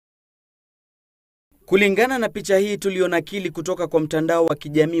Kulingana na picha hii tulionakili kutoka kwa mtandao wa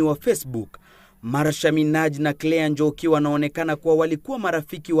kijamii wa Facebook, Marsha Minaj na Claire Mshukiwa wanaonekana kuwa walikuwa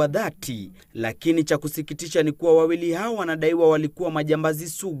marafiki wa dhati, lakini cha kusikitisha ni kuwa wawili hao wanadaiwa walikuwa majambazi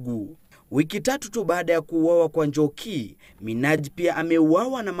sugu. Wiki tatu tu baada ya kuuawa kwa Mshukiwa, Minaj pia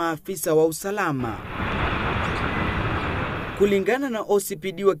ameuawa na maafisa wa usalama. Kulingana na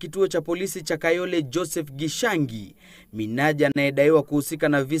OCPD wa kituo cha polisi cha Kayole Joseph Gishangi, Minaj anayedaiwa kuhusika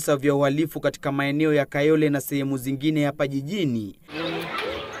na visa vya uhalifu katika maeneo ya Kayole na sehemu zingine hapa jijini,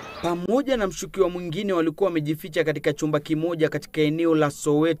 pamoja na mshukiwa mwingine walikuwa wamejificha katika chumba kimoja katika eneo la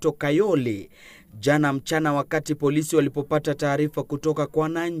Soweto Kayole jana mchana wakati polisi walipopata taarifa kutoka kwa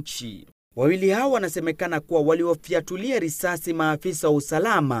wananchi. Wawili hao wanasemekana kuwa waliwafiatulia risasi maafisa wa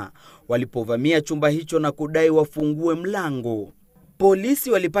usalama walipovamia chumba hicho na kudai wafungue mlango.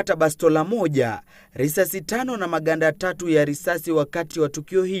 Polisi walipata bastola moja, risasi 5 na maganda 3 ya risasi wakati wa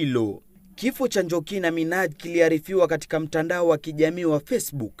tukio hilo. Kifo cha Mshukiwa na Minaj kiliarifiwa katika mtandao wa kijamii wa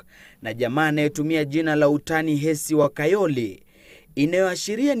Facebook na jamaa anayetumia jina la utani Hesi wa Kayole,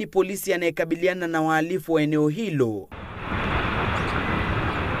 inayoashiria ni polisi anayekabiliana na wahalifu wa eneo hilo.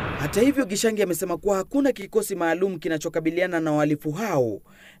 Hata hivyo, Gishangi amesema kuwa hakuna kikosi maalum kinachokabiliana na wahalifu hao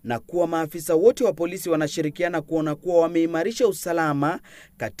na kuwa maafisa wote wa polisi wanashirikiana kuona kuwa wameimarisha usalama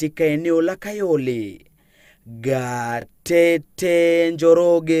katika eneo la Kayole. Gatete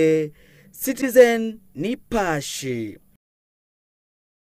Njoroge, Citizen Nipashe.